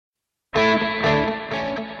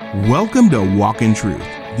Welcome to Walk in Truth.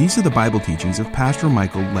 These are the Bible teachings of Pastor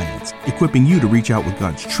Michael Lance, equipping you to reach out with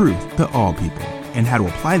God's truth to all people and how to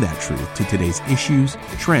apply that truth to today's issues,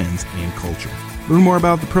 trends, and culture. Learn more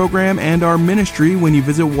about the program and our ministry when you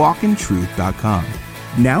visit walkintruth.com.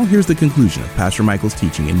 Now here's the conclusion of Pastor Michael's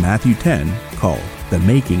teaching in Matthew 10 called The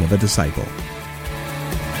Making of a Disciple.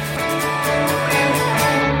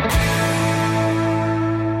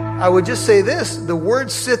 I would just say this, the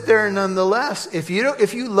words sit there nonetheless. If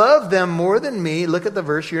you love them more than me, look at the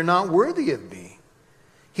verse, you're not worthy of me.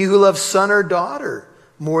 He who loves son or daughter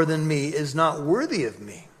more than me is not worthy of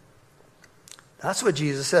me. That's what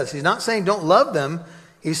Jesus says. He's not saying don't love them.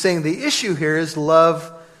 He's saying the issue here is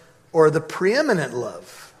love, or the preeminent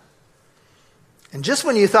love. And just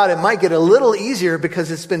when you thought it might get a little easier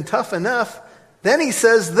because it's been tough enough, then he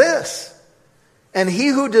says this, and he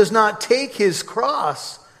who does not take his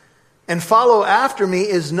cross and follow after me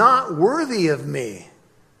is not worthy of me.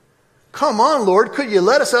 Come on, Lord, could you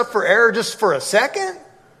let us up for error just for a second?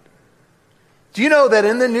 Do you know that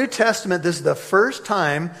in the New Testament, this is the first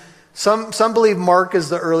time, some believe Mark is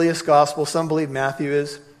the earliest gospel, some believe Matthew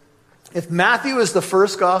is. If Matthew is the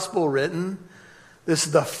first gospel written, this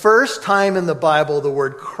is the first time in the Bible the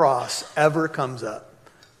word cross ever comes up,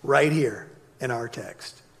 right here in our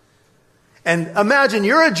text. And imagine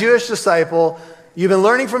you're a Jewish disciple, you've been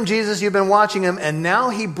learning from Jesus, you've been watching him, and now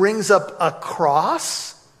he brings up a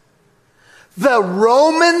cross? The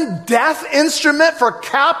Roman death instrument for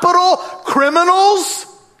capital criminals?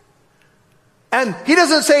 And he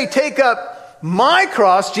doesn't say, take up my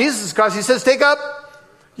cross, Jesus' cross. He says, take up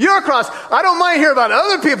your cross. I don't mind hearing about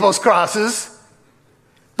other people's crosses,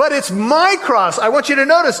 but it's my cross. I want you to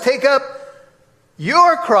notice, take up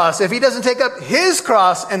your cross. If he doesn't take up his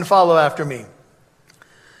cross and follow after me.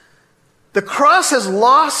 The cross has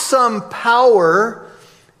lost some power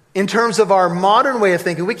in terms of our modern way of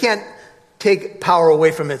thinking. We can't take power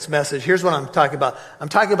away from its message. Here's what I'm talking about. I'm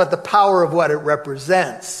talking about the power of what it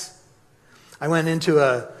represents. I went into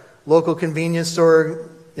a local convenience store,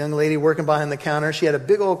 young lady working behind the counter. She had a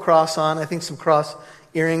big old cross on, I think some cross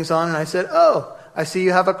earrings on, and I said, "Oh, I see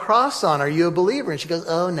you have a cross on. Are you a believer?" And she goes,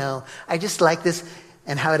 "Oh, no, I just like this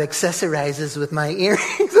and how it accessorizes with my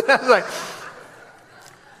earrings." And I was like, I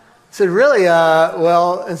said, "Really?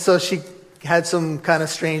 Well," and so she had some kind of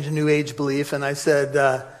strange New Age belief, and I said,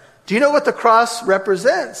 "Do you know what the cross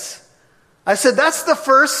represents?" I said, "That's the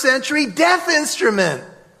first century death instrument.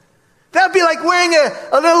 That'd be like wearing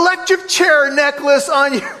an electric chair necklace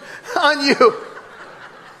on you.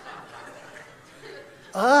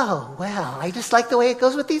 "Oh, well, I just like the way it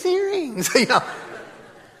goes with these earrings." You know.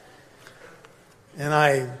 And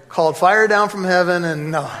I called fire down from heaven,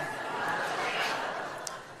 and no.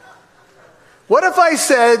 What if I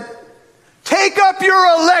said, take up your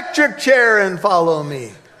electric chair and follow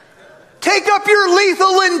me? Take up your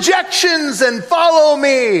lethal injections and follow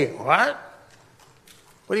me. What?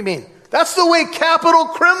 What do you mean? That's the way capital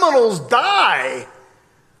criminals die.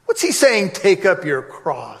 What's he saying, take up your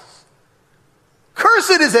cross?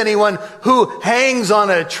 Cursed is anyone who hangs on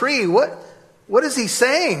a tree. What is he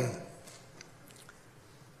saying?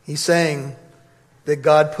 He's saying that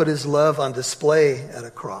God put his love on display at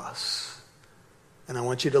a cross. And I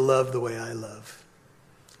want you to love the way I love.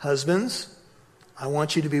 Husbands, I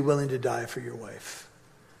want you to be willing to die for your wife.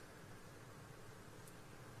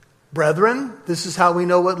 Brethren, this is how we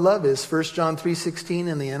know what love is. 1 John 3:16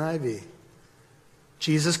 in the NIV.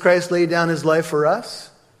 Jesus Christ laid down his life for us,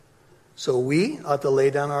 so we ought to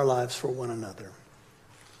lay down our lives for one another.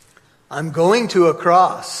 I'm going to a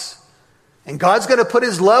cross. And God's going to put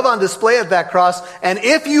his love on display at that cross. And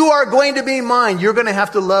if you are going to be mine, you're going to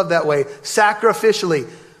have to love that way, sacrificially.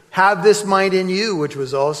 Have this mind in you, which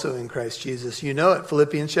was also in Christ Jesus. You know it,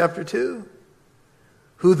 Philippians chapter 2.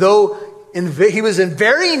 Who though he was in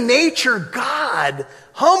very nature God,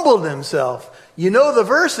 humbled himself. You know the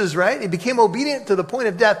verses, right? He became obedient to the point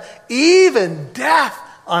of death, even death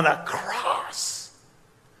on a cross.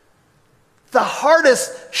 The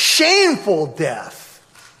hardest, shameful death.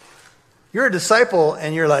 You're a disciple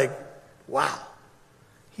and you're like, wow,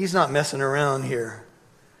 he's not messing around here.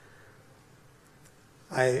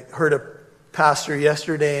 I heard a pastor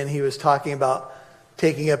yesterday and he was talking about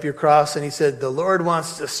taking up your cross, and he said, the Lord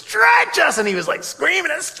wants to stretch us. And he was like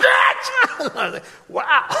screaming, stretch! I was like,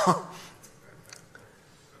 wow.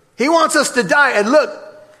 He wants us to die. And look,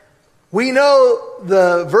 we know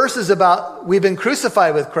the verses about we've been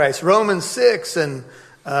crucified with Christ, Romans 6 and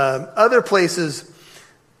other places.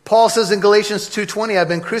 Paul says in Galatians 2:20, I've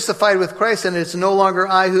been crucified with Christ and it's no longer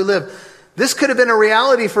I who live. This could have been a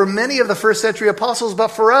reality for many of the first century apostles, but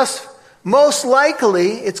for us, Most likely,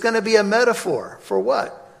 it's going to be a metaphor for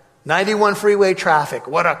what? 91 freeway traffic.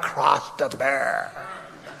 What a cross to bear.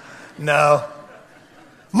 No.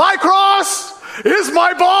 My cross is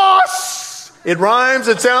my boss. It rhymes.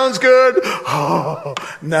 It sounds good. Oh,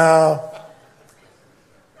 no.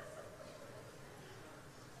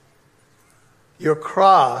 Your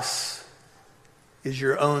cross is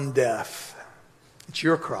your own death. It's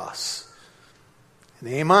your cross. It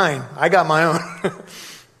ain't mine. I got my own.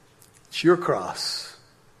 It's your cross.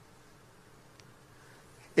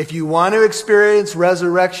 If you want to experience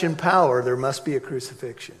resurrection power, there must be a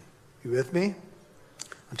crucifixion. You with me?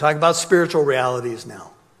 I'm talking about spiritual realities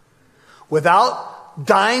now. Without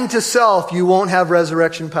dying to self, you won't have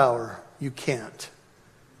resurrection power. You can't.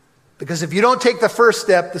 Because if you don't take the first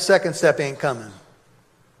step, the second step ain't coming.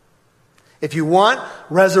 If you want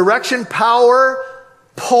resurrection power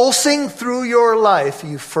pulsing through your life,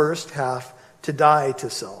 you first have to die to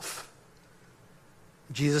self.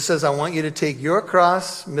 Jesus says, I want you to take your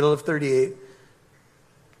cross, middle of 38,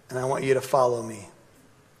 and I want you to follow me.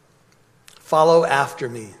 Follow after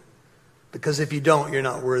me. Because if you don't, you're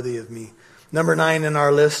not worthy of me. Number 9 in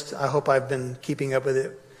our list, I hope I've been keeping up with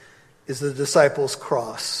it, is the disciples'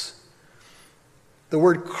 cross. The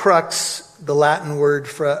word crux, the Latin word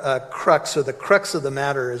for crux, or the crux of the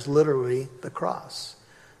matter, is literally the cross.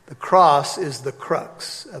 The cross is the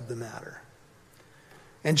crux of the matter.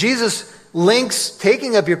 And Jesus links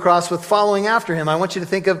taking up your cross with following after him. I want you to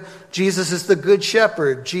think of Jesus as the good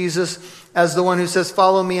shepherd. Jesus as the one who says,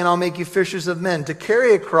 follow me and I'll make you fishers of men. To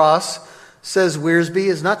carry a cross, says Wiersbe,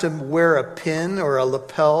 is not to wear a pin or a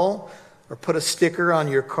lapel or put a sticker on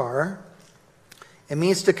your car. It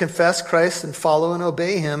means to confess Christ and follow and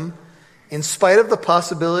obey him in spite of the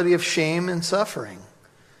possibility of shame and suffering,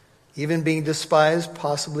 even being despised,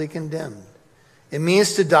 possibly condemned. It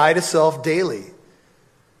means to die to self daily.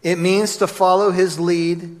 It means to follow his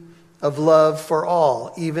lead of love for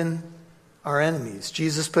all, even our enemies.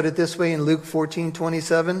 Jesus put it this way in Luke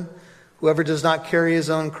 14:27, whoever does not carry his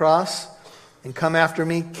own cross and come after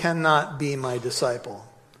me cannot be my disciple.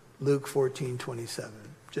 Luke 14:27.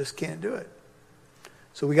 Just can't do it.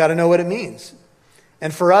 So we got to know what it means.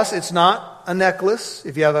 And for us, it's not a necklace.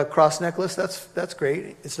 If you have a cross necklace, that's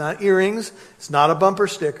great. It's not earrings. It's not a bumper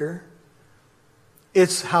sticker.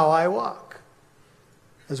 It's how I walk.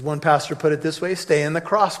 As one pastor put it this way, stay in the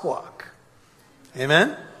crosswalk.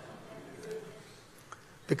 Amen?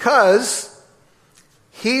 Because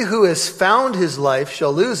he who has found his life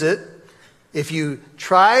shall lose it. If you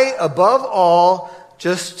try above all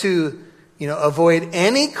just to avoid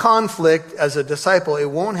any conflict as a disciple, it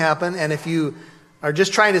won't happen. And if you are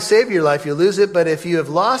just trying to save your life, you'll lose it. But if you have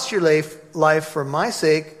lost your life for my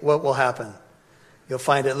sake, what will happen? You'll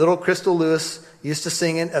find it. Little Crystal Lewis used to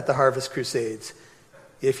sing it at the Harvest Crusades.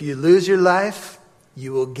 If you lose your life,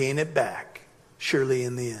 you will gain it back, surely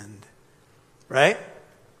in the end. Right?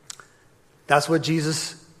 That's what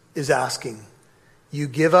Jesus is asking. You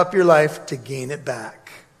give up your life to gain it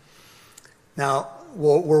back. Now,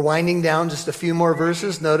 we're winding down just a few more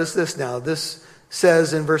verses. Notice this now. This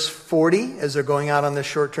says in verse 40, as they're going out on this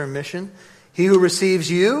short-term mission, he who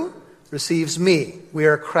receives you receives me. We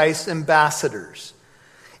are Christ's ambassadors.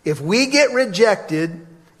 If we get rejected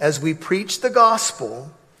as we preach the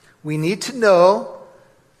gospel, we need to know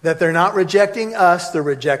that they're not rejecting us, they're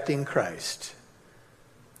rejecting Christ.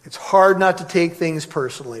 It's hard not to take things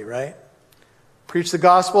personally, right? Preach the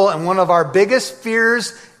gospel, and one of our biggest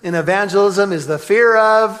fears in evangelism is the fear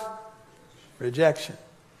of rejection.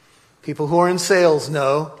 People who are in sales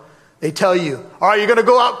know. They tell you, all right, you're going to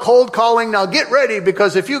go out cold calling. Now get ready,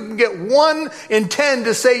 because if you can get 1 in 10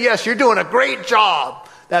 to say yes, you're doing a great job.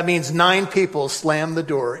 That means 9 people slam the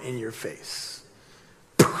door in your face.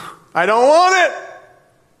 I don't want it.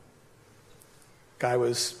 Guy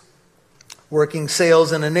was working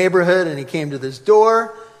sales in a neighborhood, and he came to this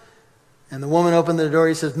door, and the woman opened the door.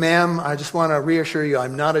 He says, ma'am, I just want to reassure you,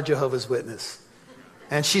 I'm not a Jehovah's Witness.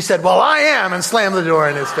 And she said, well, I am, and slammed the door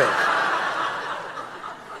in his face.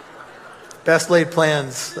 Best laid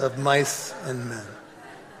plans of mice and men.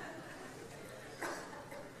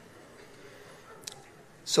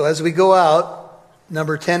 So as we go out,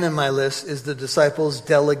 number 10 in my list is the disciples'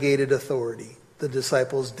 delegated authority. The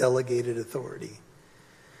disciples' delegated authority.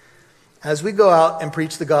 As we go out and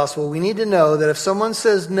preach the gospel, we need to know that if someone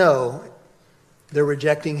says no, they're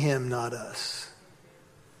rejecting him, not us.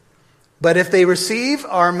 But if they receive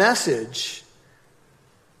our message,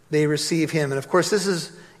 they receive him. And of course, this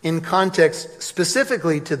is in context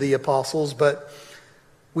specifically to the apostles, but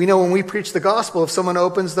we know when we preach the gospel, if someone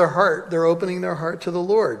opens their heart, they're opening their heart to the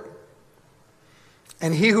Lord.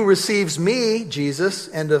 And he who receives me, Jesus,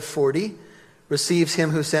 end of 40, receives him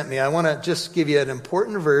who sent me. I want to just give you an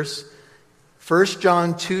important verse. 1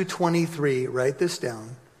 John 2:23, write this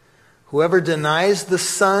down. Whoever denies the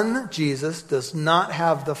Son, Jesus, does not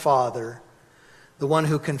have the Father. The one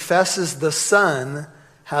who confesses the Son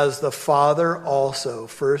has the Father also.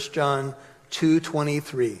 1 John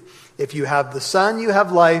 2:23. If you have the Son, you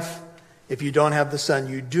have life. If you don't have the Son,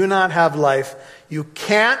 you do not have life. You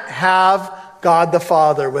can't have God the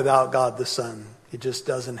Father without God the Son. It just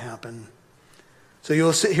doesn't happen. So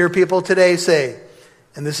you'll hear people today say,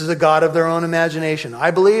 and this is a God of their own imagination,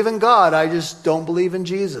 I believe in God, I just don't believe in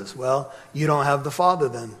Jesus. Well, you don't have the Father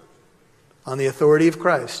then, on the authority of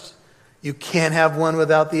Christ. You can't have one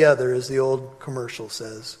without the other, as the old commercial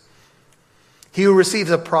says. He who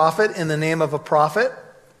receives a prophet in the name of a prophet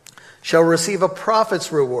shall receive a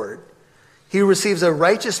prophet's reward. He who receives a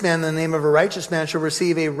righteous man in the name of a righteous man shall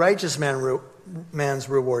receive a righteous man's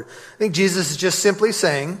reward. I think Jesus is just simply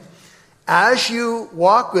saying, as you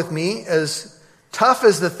walk with me, as tough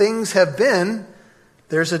as the things have been,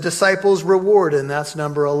 there's a disciple's reward, and that's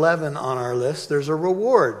number 11 on our list. There's a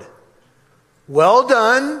reward. Well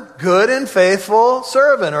done, good and faithful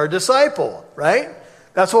servant or disciple, right?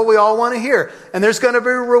 That's what we all want to hear. And there's going to be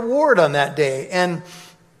a reward on that day. And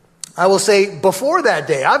I will say before that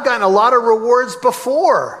day, I've gotten a lot of rewards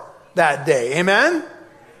before that day. Amen?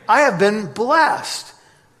 I have been blessed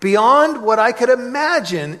beyond what I could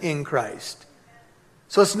imagine in Christ.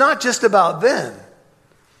 So it's not just about then.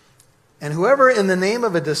 And whoever in the name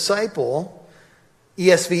of a disciple,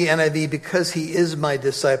 ESV, NIV, because he is my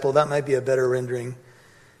disciple, that might be a better rendering.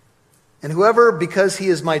 And whoever, because he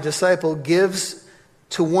is my disciple, gives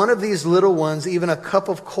to one of these little ones even a cup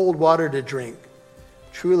of cold water to drink,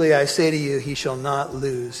 truly I say to you, he shall not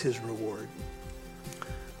lose his reward.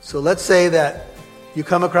 So let's say that you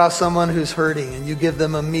come across someone who's hurting and you give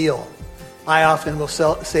them a meal. I often will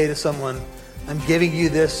say to someone, I'm giving you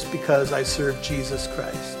this because I serve Jesus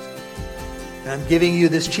Christ. And I'm giving you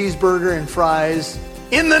this cheeseburger and fries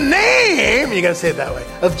in the name, you got to say it that way,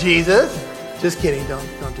 of Jesus. Just kidding, don't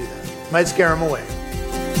do that. Might scare them away.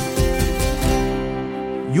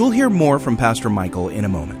 You'll hear more from Pastor Michael in a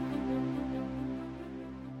moment.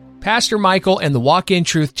 Pastor Michael and the Walk in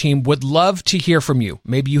Truth team would love to hear from you.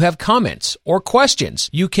 Maybe you have comments or questions.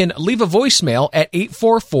 You can leave a voicemail at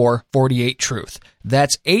 844-48-TRUTH.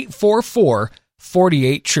 That's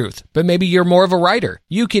 844-48-TRUTH. But maybe you're more of a writer.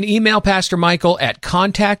 You can email Pastor Michael at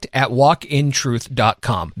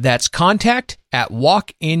contact@walkintruth.com. That's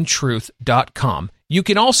contact@walkintruth.com. You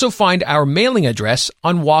can also find our mailing address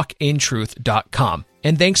on walkintruth.com.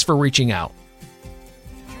 And thanks for reaching out.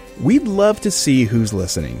 We'd love to see who's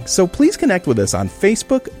listening, so please connect with us on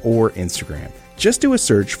Facebook or Instagram. Just do a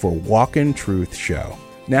search for Walk in Truth Show.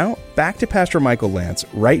 Now, back to Pastor Michael Lance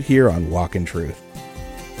right here on Walk in Truth.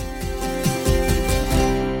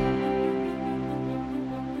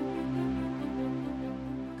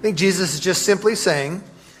 I think Jesus is just simply saying,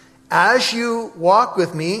 as you walk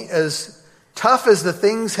with me, as tough as the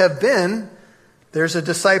things have been, there's a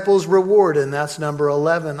disciple's reward, and that's number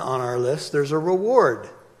 11 on our list. There's a reward.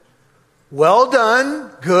 Well done,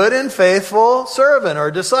 good and faithful servant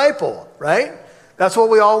or disciple, right? That's what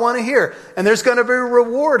we all want to hear. And there's going to be a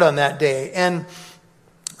reward on that day. And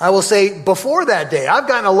I will say before that day, I've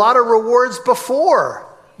gotten a lot of rewards before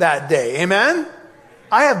that day. Amen?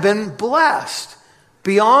 I have been blessed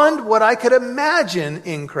beyond what I could imagine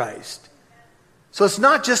in Christ. So it's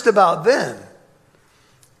not just about then.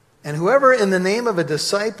 And whoever in the name of a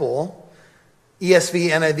disciple, ESV,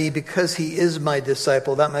 NIV, because he is my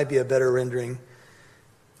disciple, that might be a better rendering.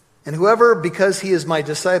 And whoever, because he is my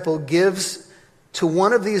disciple, gives to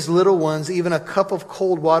one of these little ones even a cup of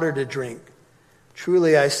cold water to drink,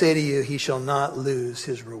 truly I say to you, he shall not lose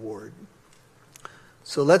his reward.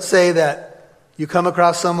 So let's say that you come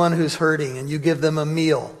across someone who's hurting and you give them a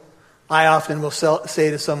meal. I often will say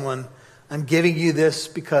to someone, I'm giving you this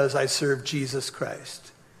because I serve Jesus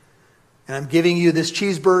Christ. And I'm giving you this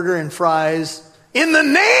cheeseburger and fries in the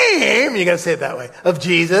name, you got to say it that way, of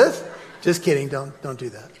Jesus. Just kidding, don't do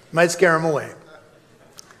that. Might scare them away.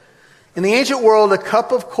 In the ancient world, a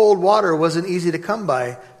cup of cold water wasn't easy to come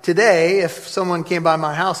by. Today, if someone came by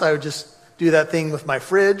my house, I would just do that thing with my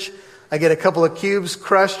fridge. I get a couple of cubes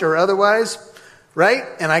crushed or otherwise, right?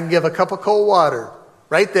 And I can give a cup of cold water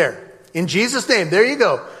right there. In Jesus' name, there you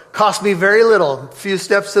go. Cost me very little. A few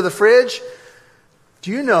steps to the fridge.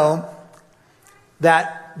 Do you know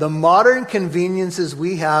that the modern conveniences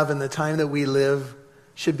we have in the time that we live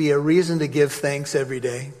should be a reason to give thanks every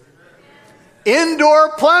day?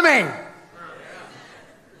 Indoor plumbing.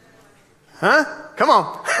 Huh? Come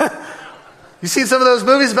on. You seen some of those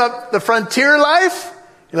movies about the frontier life?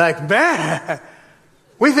 You're like, man,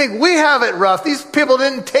 we think we have it rough. These people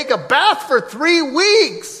didn't take a bath for 3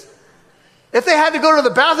 weeks. If they had to go to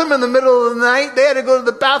the bathroom in the middle of the night, they had to go to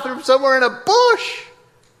the bathroom somewhere in a bush.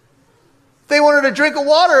 If they wanted a drink of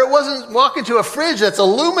water, it wasn't walking to a fridge that's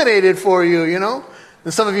illuminated for you, you know.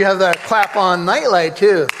 And some of you have that clap-on nightlight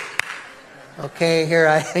too. Okay,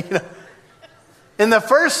 here In the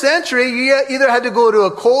first century, you either had to go to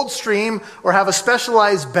a cold stream or have a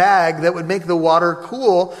specialized bag that would make the water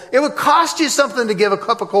cool. It would cost you something to give a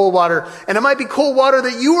cup of cold water. And it might be cold water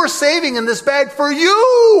that you were saving in this bag for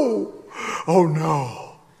you. Oh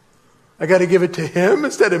no. I got to give it to him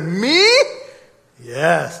instead of me?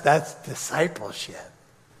 Yes, that's discipleship.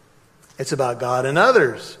 It's about God and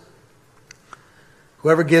others.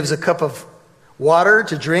 Whoever gives a cup of water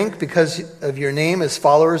to drink because of your name as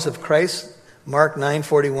followers of Christ, Mark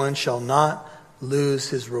 9:41, shall not lose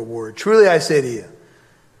his reward. Truly I say to you,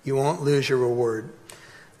 you won't lose your reward.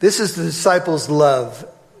 This is the disciples' love.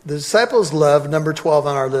 The disciples' love, number 12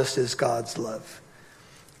 on our list, is God's love.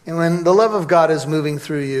 And when the love of God is moving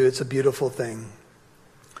through you, it's a beautiful thing.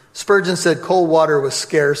 Spurgeon said cold water was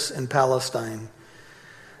scarce in Palestine,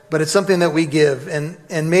 but it's something that we give.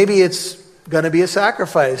 And maybe it's going to be a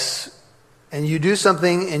sacrifice. And you do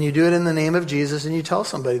something, and you do it in the name of Jesus, and you tell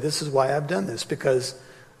somebody, this is why I've done this, because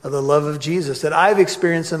of the love of Jesus that I've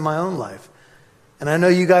experienced in my own life. And I know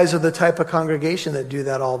you guys are the type of congregation that do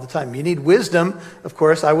that all the time. You need wisdom, of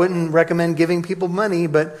course. I wouldn't recommend giving people money,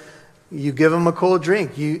 but you give them a cold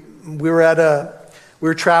drink. We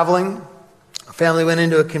were traveling. A family went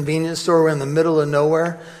into a convenience store. We're in the middle of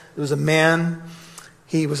nowhere. There was a man.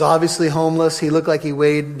 He was obviously homeless. He looked like he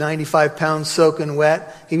weighed 95 pounds soaking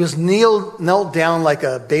wet. He was knelt down like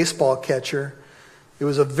a baseball catcher. It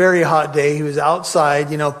was a very hot day. He was outside,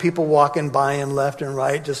 people walking by him left and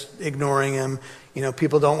right, just ignoring him.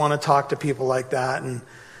 People don't want to talk to people like that. And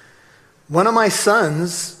one of my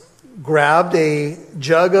sons grabbed a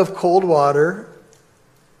jug of cold water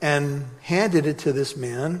and handed it to this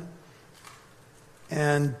man.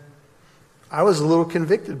 And I was a little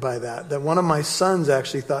convicted by that one of my sons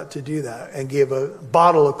actually thought to do that and gave a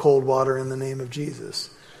bottle of cold water in the name of Jesus,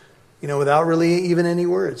 without really even any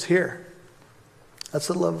words. Here, that's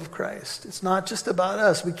the love of Christ. It's not just about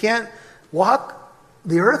us. We can't walk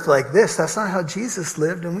the earth like this. That's not how Jesus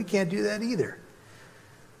lived, and we can't do that either.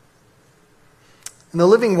 And the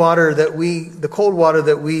living water the cold water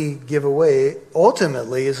that we give away,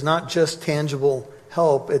 ultimately is not just tangible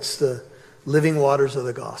help. It's the living waters of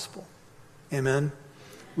the gospel. Amen.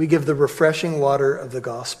 We give the refreshing water of the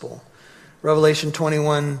gospel. Revelation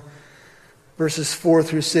 21, verses 4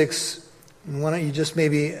 through 6. And why don't you just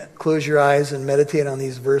maybe close your eyes and meditate on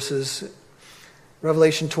these verses.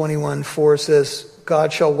 Revelation 21, 4 says,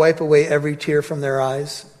 God shall wipe away every tear from their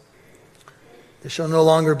eyes. There shall no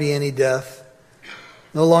longer be any death,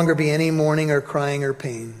 no longer be any mourning or crying or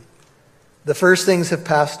pain. The first things have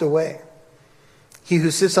passed away. He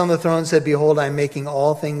who sits on the throne said, behold, I am making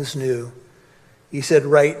all things new. He said,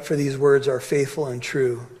 write, for these words are faithful and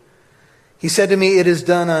true. He said to me, it is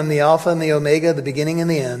done. I am the Alpha and the Omega, the beginning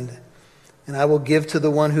and the end. And I will give to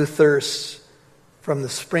the one who thirsts from the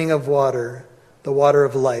spring of water, the water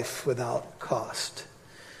of life without cost.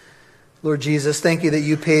 Lord Jesus, thank you that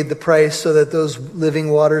you paid the price so that those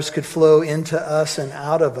living waters could flow into us and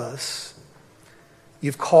out of us.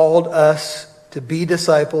 You've called us to be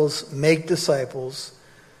disciples, make disciples,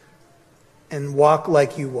 and walk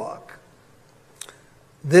like you walk.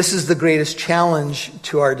 This is the greatest challenge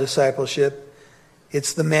to our discipleship.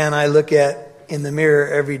 It's the man I look at in the mirror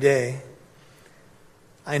every day.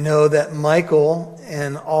 I know that Michael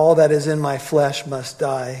and all that is in my flesh must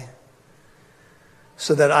die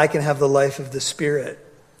so that I can have the life of the Spirit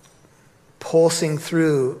pulsing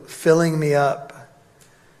through, filling me up.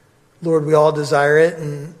 Lord, we all desire it,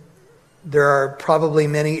 and there are probably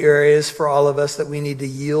many areas for all of us that we need to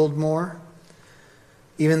yield more.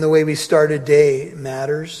 Even the way we start a day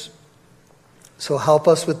matters. So help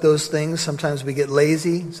us with those things. Sometimes we get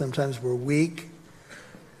lazy. Sometimes we're weak.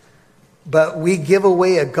 But we give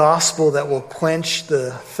away a gospel that will quench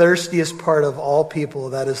the thirstiest part of all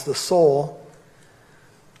people, that is the soul.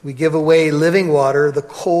 We give away living water, the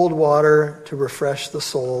cold water, to refresh the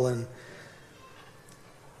soul. And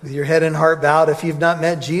with your head and heart bowed, if you've not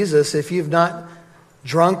met Jesus, if you've not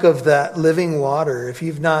drunk of that living water, if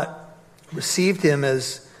you've not received him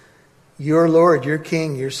as your Lord, your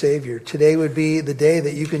King, your Savior, today would be the day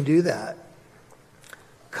that you can do that.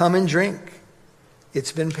 Come and drink.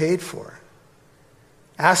 It's been paid for.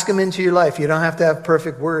 Ask him into your life. You don't have to have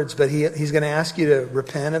perfect words, but he's going to ask you to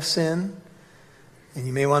repent of sin And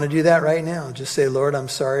you may want to do that right now. Just say, Lord, I'm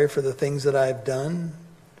sorry for the things that I've done.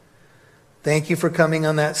 Thank you for coming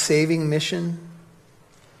on that saving mission.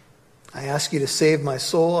 I ask you to save my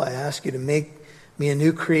soul. I ask you to make me a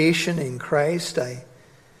new creation in Christ. I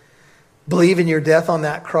believe in your death on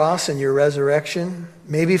that cross and your resurrection.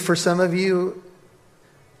 Maybe for some of you,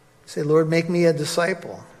 say, Lord, make me a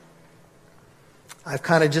disciple. I've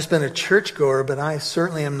kind of just been a churchgoer, but I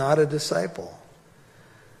certainly am not a disciple.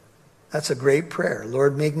 That's a great prayer.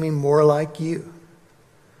 Lord, make me more like you.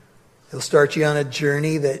 He'll start you on a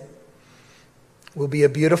journey that will be a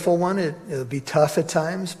beautiful one. It'll be tough at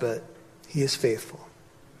times, but he is faithful.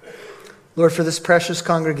 Lord, for this precious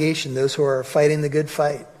congregation, those who are fighting the good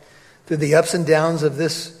fight, through the ups and downs of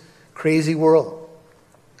this crazy world,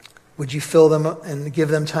 would you fill them and give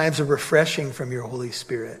them times of refreshing from your Holy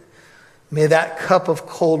Spirit? May that cup of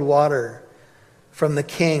cold water from the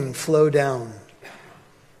King flow down.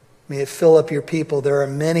 May it fill up your people. There are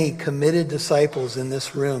many committed disciples in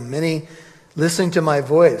this room, many listening to my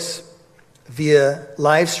voice via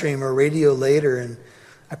live stream or radio later, and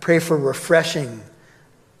I pray for refreshing,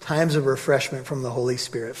 times of refreshment from the Holy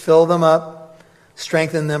Spirit. Fill them up,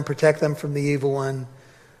 strengthen them, protect them from the evil one.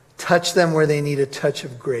 Touch them where they need a touch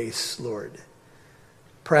of grace, Lord.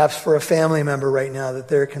 Perhaps for a family member right now that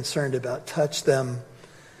they're concerned about, touch them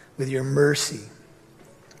with your mercy.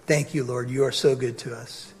 Thank you, Lord. You are so good to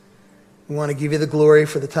us. We want to give you the glory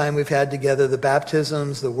for the time we've had together, the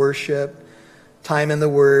baptisms, the worship, time in the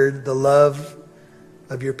Word, the love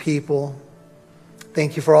of your people.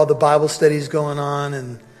 Thank you for all the Bible studies going on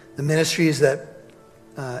and the ministries that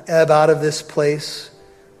ebb out of this place.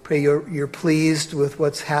 Pray you're pleased with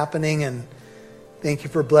what's happening, and thank you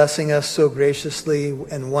for blessing us so graciously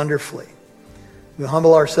and wonderfully. We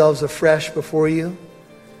humble ourselves afresh before you,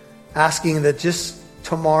 asking that just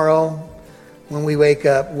tomorrow when we wake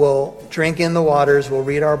up, we'll drink in the waters, we'll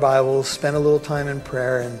read our Bibles, spend a little time in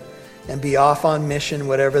prayer, and be off on mission,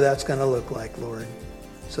 whatever that's going to look like, Lord.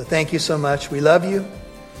 So thank you so much. We love you.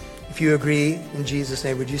 If you agree, in Jesus'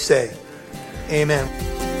 name, would you say, amen.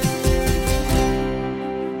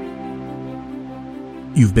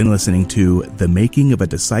 You've been listening to The Making of a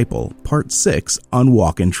Disciple, Part 6 on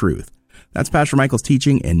Walk in Truth. That's Pastor Michael's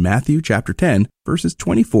teaching in Matthew chapter 10, verses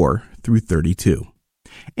 24 through 32.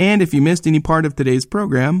 And if you missed any part of today's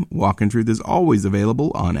program, Walk in Truth is always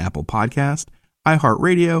available on Apple Podcast,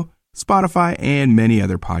 iHeartRadio, Spotify, and many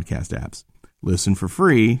other podcast apps. Listen for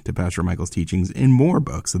free to Pastor Michael's teachings in more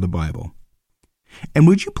books of the Bible. And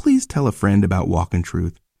would you please tell a friend about Walk in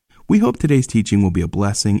Truth? We hope today's teaching will be a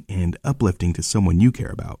blessing and uplifting to someone you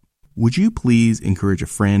care about. Would you please encourage a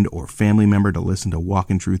friend or family member to listen to Walk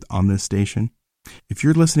in Truth on this station? If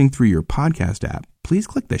you're listening through your podcast app, please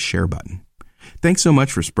click the share button. Thanks so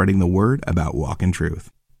much for spreading the word about Walk in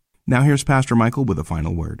Truth. Now here's Pastor Michael with a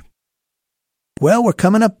final word. Well, we're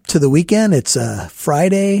coming up to the weekend. It's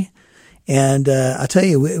Friday. And I'll tell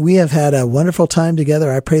you, we have had a wonderful time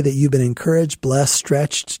together. I pray that you've been encouraged, blessed,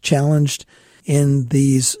 stretched, challenged in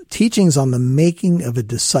these teachings on the making of a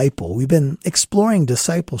disciple. We've been exploring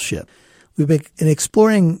discipleship. We've been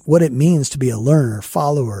exploring what it means to be a learner,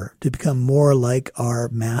 follower, to become more like our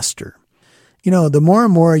master. You know, the more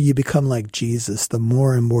and more you become like Jesus, the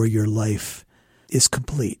more and more your life is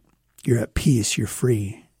complete. You're at peace. You're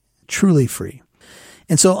free, truly free.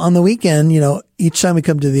 And so on the weekend, you know, each time we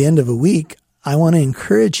come to the end of a week, I want to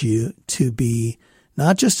encourage you to be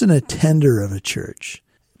not just an attender of a church,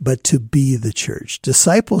 but to be the church.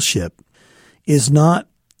 Discipleship is not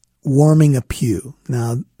warming a pew.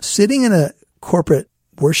 Now, sitting in a corporate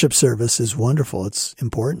worship service is wonderful. It's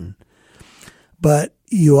important. But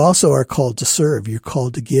you also are called to serve. You're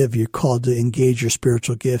called to give. You're called to engage your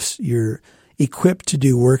spiritual gifts. You're equipped to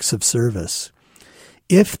do works of service.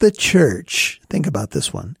 If the church, think about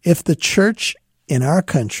this one, if the church in our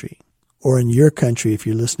country, or in your country if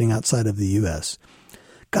you're listening outside of the U.S.,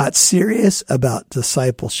 got serious about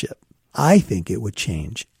discipleship, I think it would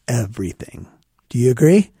change everything. Do you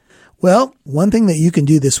agree? Well, one thing that you can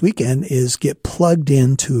do this weekend is get plugged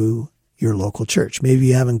into your local church. Maybe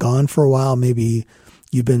you haven't gone for a while. Maybe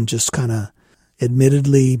you've been just kind of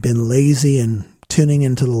admittedly been lazy and tuning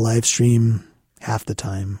into the live stream half the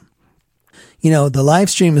time. You know, the live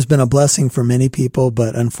stream has been a blessing for many people,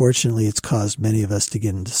 but unfortunately it's caused many of us to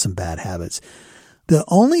get into some bad habits. The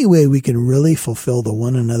only way we can really fulfill the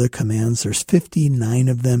one another commands, there's 59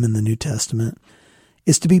 of them in the New Testament,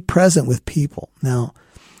 is to be present with people. Now,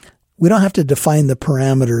 we don't have to define the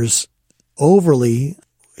parameters overly.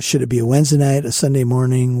 Should it be a Wednesday night, a Sunday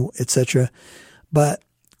morning, etc.? But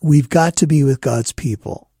we've got to be with God's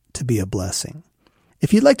people to be a blessing.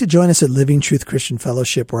 If you'd like to join us at Living Truth Christian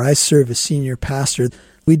Fellowship, where I serve as senior pastor,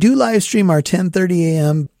 we do live stream our 10:30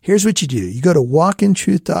 a.m. Here's what you do. You go to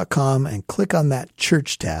walkintruth.com and click on that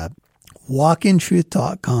church tab.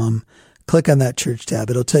 Walkintruth.com, click on that church tab.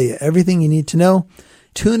 It'll tell you everything you need to know.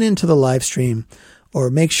 Tune into the live stream or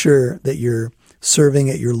make sure that you're serving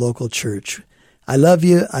at your local church. I love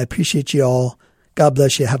you. I appreciate you all. God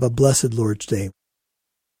bless you. Have a blessed Lord's Day.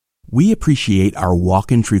 We appreciate our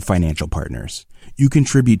Walk in Truth financial partners. You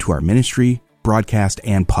contribute to our ministry, broadcast,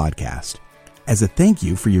 and podcast. As a thank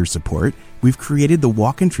you for your support, we've created the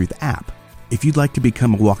Walk in Truth app. If you'd like to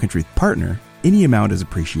become a Walk in Truth partner, any amount is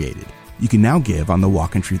appreciated. You can now give on the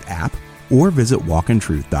Walk in Truth app or visit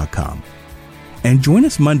walkintruth.com. And join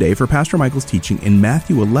us Monday for Pastor Michael's teaching in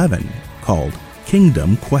Matthew 11 called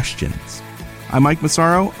Kingdom Questions. I'm Mike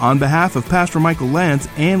Massaro. On behalf of Pastor Michael Lance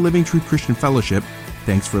and Living Truth Christian Fellowship,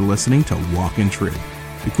 thanks for listening to Walk in Truth,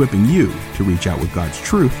 equipping you to reach out with God's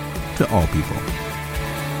truth to all people.